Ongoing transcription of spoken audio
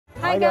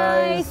Hi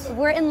guys!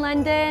 We're in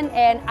London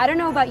and I don't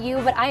know about you,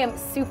 but I am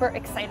super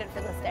excited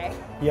for this day.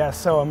 Yeah,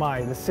 so am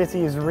I. The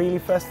city is really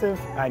festive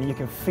and you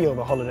can feel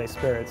the holiday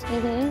spirit.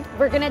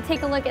 We're gonna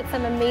take a look at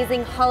some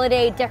amazing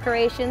holiday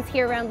decorations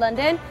here around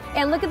London.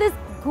 And look at this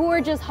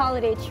gorgeous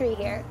holiday tree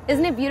here.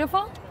 Isn't it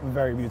beautiful?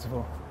 Very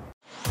beautiful.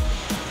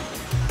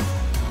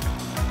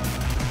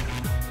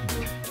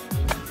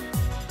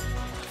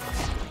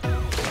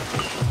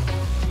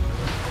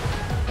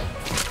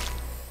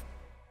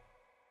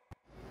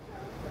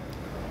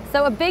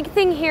 So a big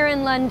thing here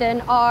in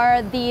London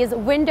are these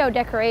window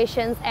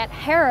decorations at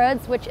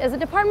Harrods, which is a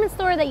department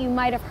store that you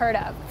might have heard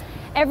of.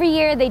 Every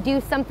year they do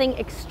something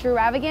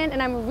extravagant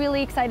and I'm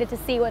really excited to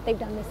see what they've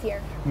done this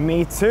year.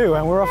 Me too,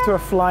 and we're off to a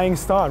flying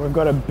start. We've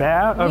got a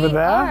bear over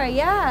there. We are,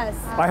 yes.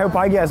 I hope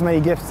I get as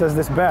many gifts as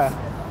this bear.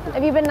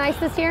 Have you been nice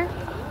this year?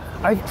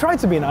 I've tried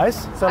to be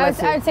nice, so I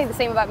would say the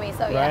same about me,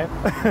 so yeah.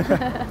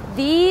 Right?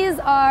 These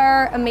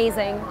are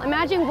amazing.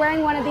 Imagine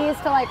wearing one of these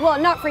to like, well,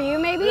 not for you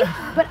maybe,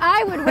 but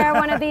I would wear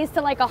one of these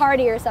to like a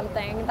party or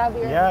something. That would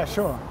be really Yeah, nice.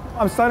 sure.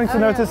 I'm starting to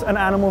notice an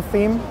animal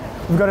theme.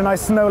 We've got a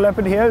nice snow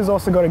leopard here who's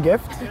also got a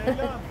gift.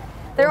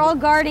 They're all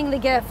guarding the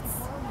gifts.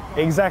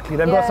 Exactly,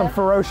 they've got some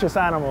ferocious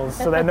animals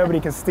so that nobody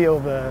can steal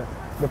the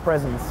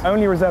presents.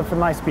 Only reserved for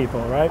nice people,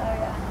 right? Oh,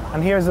 yeah.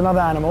 And here's another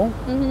animal,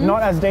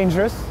 not as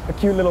dangerous, a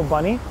cute little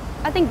bunny.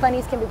 I think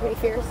bunnies can be pretty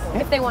fierce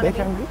if they want to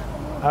be.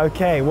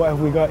 Okay, what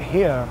have we got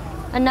here?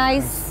 A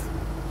nice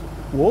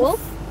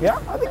wolf? Yeah,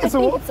 I think it's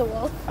a wolf. It's a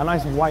wolf. A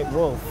nice white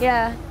wolf.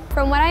 Yeah.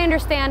 From what I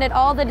understand it,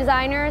 all the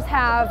designers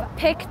have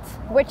picked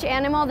which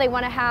animal they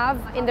want to have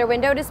in their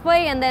window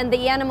display, and then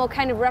the animal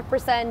kind of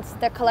represents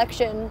the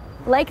collection.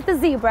 Like the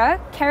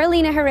zebra,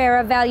 Carolina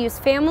Herrera values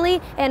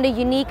family and a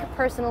unique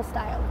personal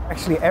style.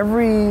 Actually,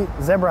 every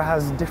zebra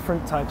has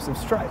different types of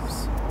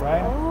stripes,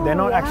 right? Oh, they're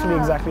not actually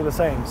exactly the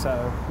same,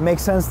 so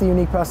makes sense, the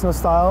unique personal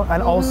style,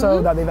 and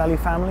also that they value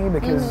family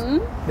because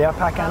they are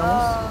pack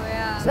animals. Oh,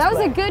 yeah. That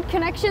was a good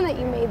connection that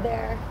you made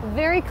there.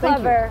 Very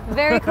clever,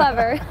 very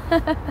clever.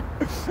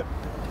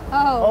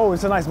 Oh,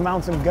 it's a nice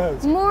mountain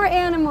goat. More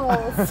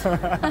animals.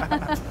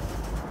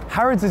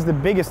 Harrods is the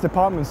biggest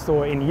department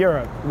store in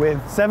Europe with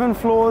 7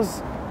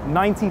 floors,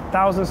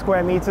 90,000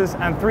 square meters,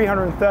 and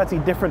 330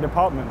 different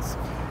departments.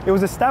 It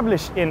was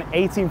established in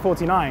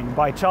 1849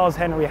 by Charles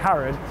Henry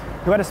Harrod,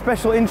 who had a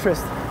special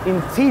interest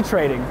in tea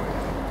trading.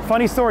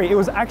 Funny story, it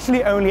was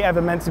actually only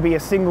ever meant to be a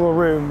single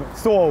room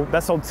store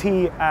that sold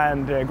tea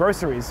and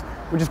groceries,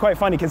 which is quite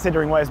funny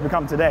considering what it's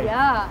become today.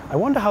 Yeah. I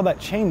wonder how that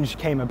change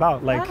came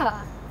about, like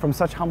from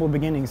such humble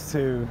beginnings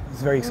to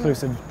this very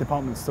exclusive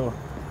department store.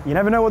 You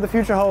never know what the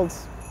future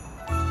holds.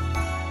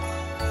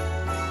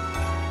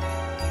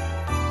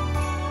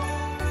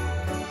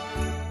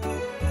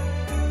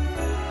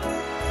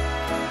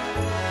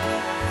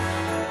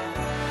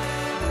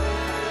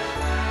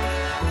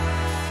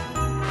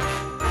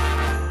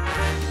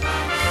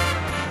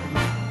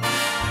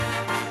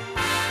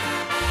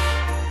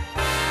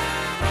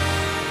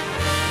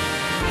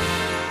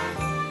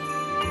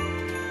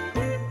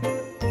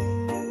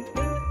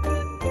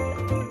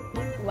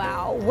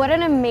 Wow, what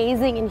an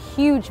amazing and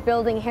huge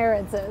building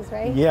Harrods is,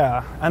 right?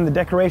 Yeah, and the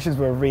decorations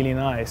were really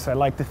nice. I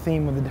like the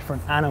theme with the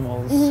different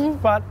animals.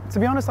 But to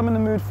be honest, I'm in the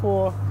mood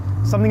for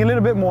something a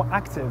little bit more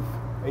active.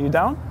 Are you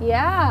down?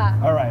 Yeah.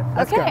 All right,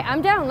 let's go. Okay,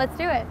 I'm down. Let's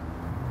do it.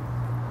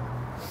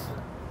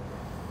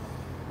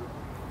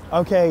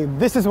 Okay,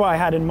 this is what I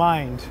had in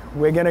mind.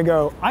 We're gonna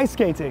go ice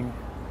skating.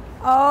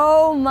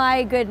 Oh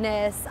my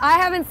goodness. I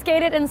haven't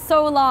skated in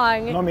so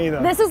long. Not me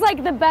either. This is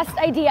like the best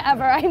idea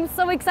ever. I'm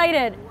so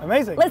excited.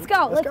 Amazing. Let's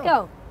go, let's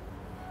go.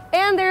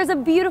 And there's a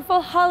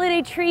beautiful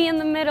holiday tree in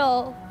the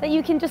middle that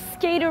you can just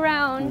skate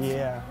around.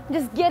 Yeah.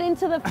 Just get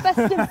into the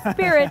festive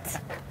spirit.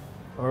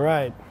 All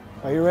right,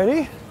 are you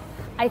ready?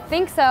 I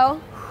think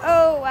so.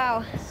 Oh,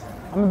 wow.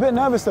 I'm a bit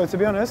nervous though, to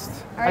be honest.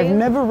 I've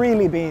never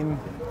really been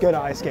good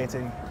at ice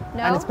skating.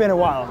 No? And it's been a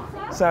while.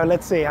 So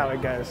let's see how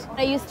it goes.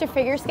 I used to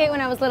figure skate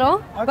when I was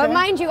little, but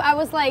mind you, I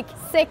was like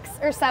 6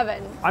 or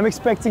 7. I'm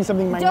expecting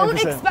something magnificent.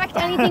 Don't expect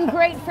anything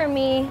great from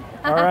me.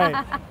 All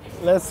right,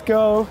 let's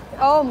go.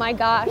 Oh my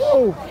gosh.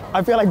 Whoa,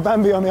 I feel like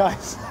Bambi on the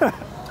ice.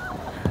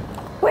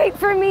 Wait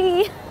for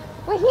me.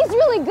 Wait, he's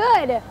really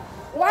good.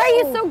 Why are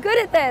you so good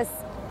at this?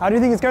 How do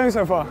you think it's going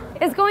so far?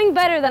 It's going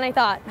better than I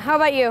thought. How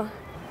about you?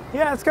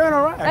 Yeah, it's going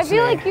all right, actually.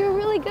 I feel like you're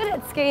really good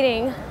at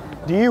skating.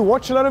 Do you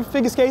watch a lot of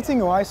figure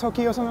skating or ice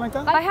hockey or something like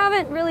that? I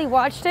haven't really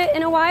watched it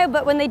in a while,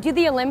 but when they do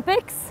the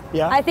Olympics,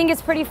 I think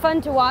it's pretty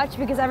fun to watch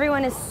because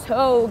everyone is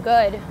so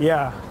good.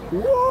 Yeah.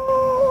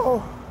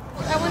 Whoa!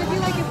 I want to do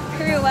like a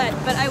pirouette,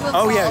 but I will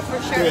fall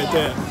for sure. Do it, do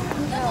it.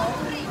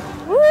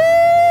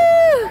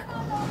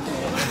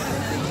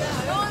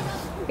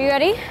 Woo! You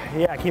ready?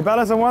 Yeah, keep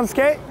balance on one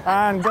skate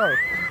and go.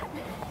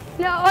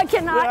 No, I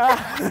cannot.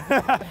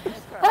 Yeah.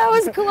 That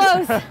was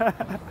close.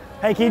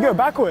 Hey, can you go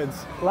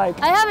backwards? Like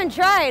I haven't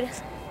tried.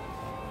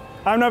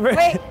 I'm not very.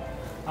 Wait.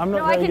 I'm not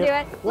no, very I can good. do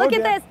it. Look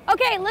at this.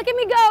 Okay, look at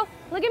me go.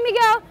 Look at me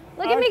go.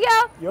 Look at me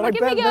go. You're look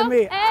like at me better go. than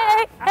me.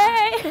 Hey,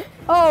 hey.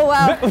 Oh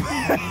wow.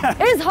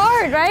 It's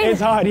hard, right?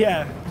 It's hard,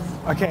 yeah.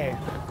 Okay,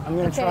 I'm I'm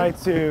going to try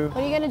to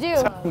What are you going to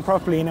do? turn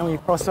properly, you know, when you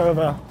cross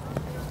over.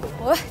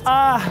 What?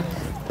 Ah!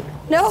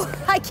 No,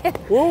 I can't.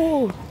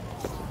 Whoa!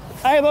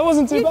 Hey, that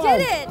wasn't too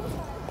bad. You did it!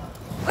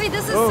 Wait,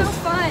 this is so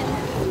fun.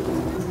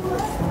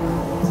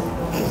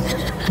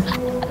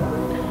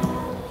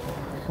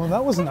 Well,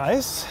 that was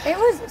nice. It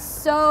was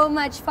so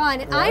much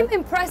fun. And I'm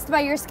impressed by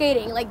your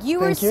skating. Like,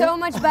 you were so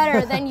much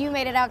better than you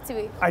made it out to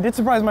be. I did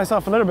surprise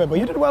myself a little bit, but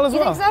you did well as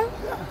well. You think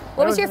so? Yeah.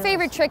 What was your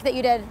favorite trick that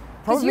you did?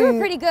 Because you were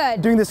pretty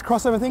good. Doing this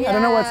crossover thing. I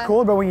don't know what it's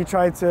called, but when you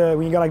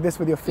go like this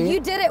with your feet. You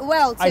did it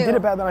well, too. I did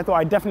it better than I thought.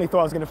 I definitely thought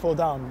I was going to fall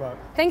down, but.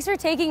 Thanks for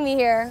taking me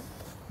here.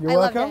 You're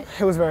welcome.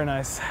 It was very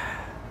nice.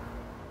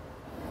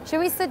 Should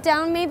we sit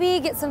down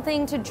maybe, get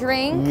something to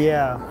drink?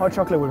 Yeah, hot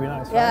chocolate would be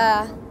nice, right?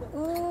 Yeah. Ooh,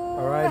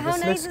 all right, how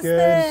this nice looks is good.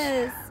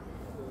 this?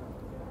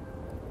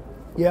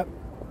 Yep.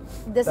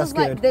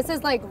 This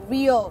is like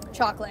real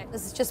chocolate.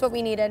 This is just what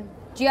we needed.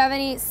 Do you have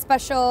any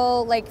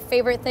special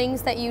favorite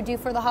things that you do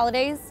for the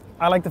holidays?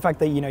 I like the fact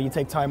that you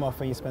take time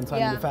off and you spend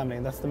time with your family.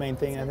 That's the main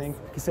thing, I think.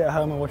 You can sit at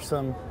home and watch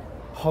some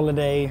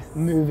holiday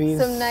movies.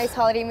 Some nice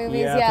holiday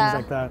movies, things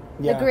like that.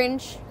 Yeah. The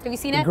Grinch. Have you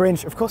seen it? The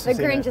Grinch, of course I've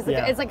seen it. The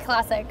Grinch is like a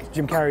classic.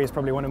 Jim Carrey is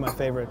probably one of my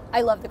favorite.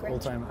 I love The Grinch.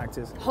 All-time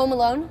actors. Home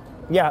Alone?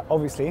 Yeah,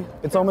 obviously.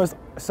 It's almost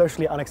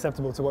socially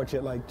unacceptable to watch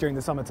it during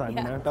the summertime,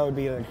 you know? That would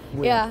be weird.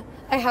 Yeah,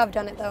 I have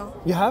done it though.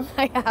 You have?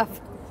 I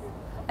have.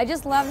 I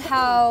just loved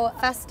how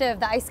festive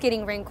the ice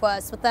skating rink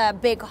was with the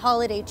big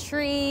holiday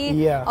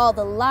tree, all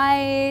the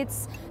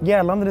lights.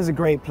 Yeah, London is a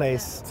great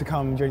place to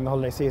come during the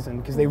holiday season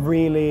because they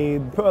really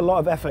put a lot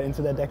of effort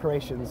into their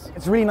decorations.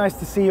 It's really nice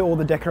to see all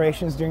the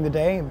decorations during the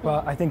day,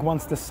 but I think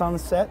once the sun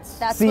sets,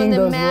 that's when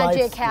the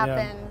magic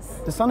happens.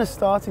 The sun is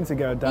starting to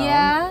go down.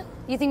 Yeah?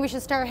 You think we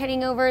should start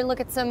heading over and look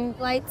at some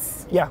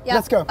lights? Yeah,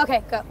 let's go.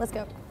 Okay, go. Let's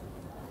go.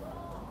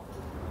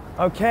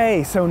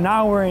 Okay, so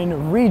now we're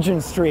in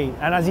Regent Street,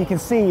 and as you can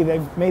see,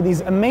 they've made these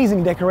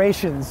amazing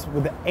decorations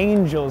with the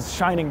angels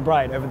shining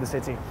bright over the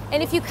city.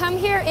 And if you come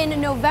here in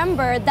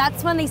November,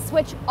 that's when they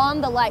switch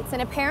on the lights,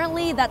 and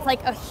apparently that's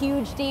like a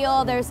huge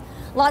deal. There's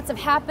lots of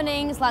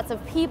happenings, lots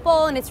of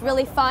people, and it's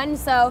really fun.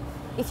 So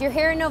if you're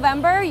here in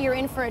November, you're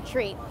in for a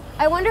treat.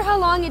 I wonder how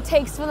long it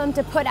takes for them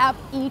to put up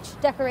each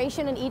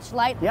decoration and each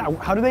light. Yeah,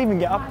 how do they even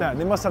get up there?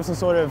 They must have some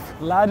sort of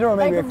ladder or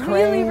maybe a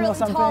crane or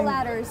something. Tall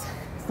ladders.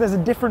 There's a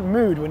different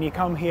mood when you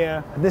come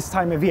here this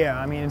time of year.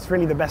 I mean, it's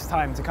really the best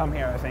time to come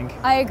here, I think.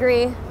 I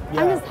agree. Yeah.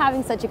 I'm just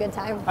having such a good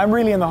time. I'm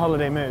really in the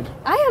holiday mood.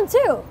 I am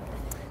too.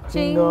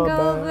 Jingle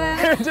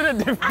bells. Did a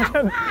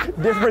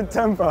different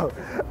tempo.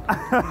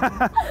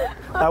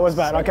 That was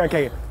bad.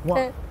 Okay.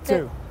 1,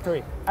 2,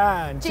 3.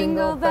 And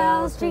jingle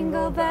bells,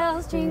 jingle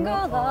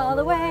all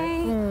the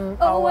way.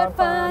 Oh, what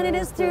fun it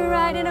is to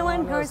ride in a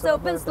one-horse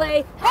open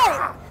sleigh. Hey!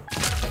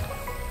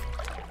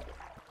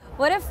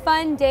 What a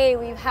fun day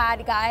we've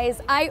had,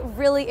 guys. I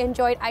really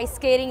enjoyed ice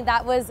skating.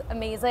 That was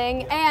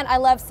amazing. And I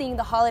love seeing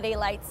the holiday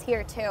lights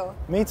here too.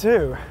 Me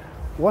too.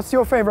 What's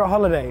your favorite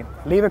holiday?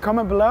 Leave a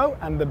comment below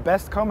and the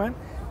best comment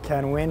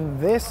can win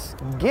this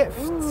gift.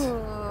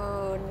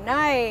 Ooh,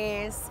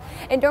 nice.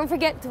 And don't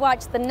forget to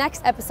watch the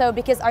next episode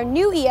because our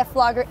new EF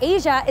vlogger,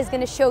 Asia, is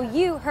gonna show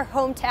you her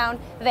hometown,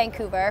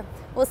 Vancouver.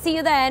 We'll see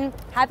you then.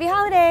 Happy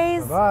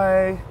holidays.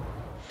 Bye.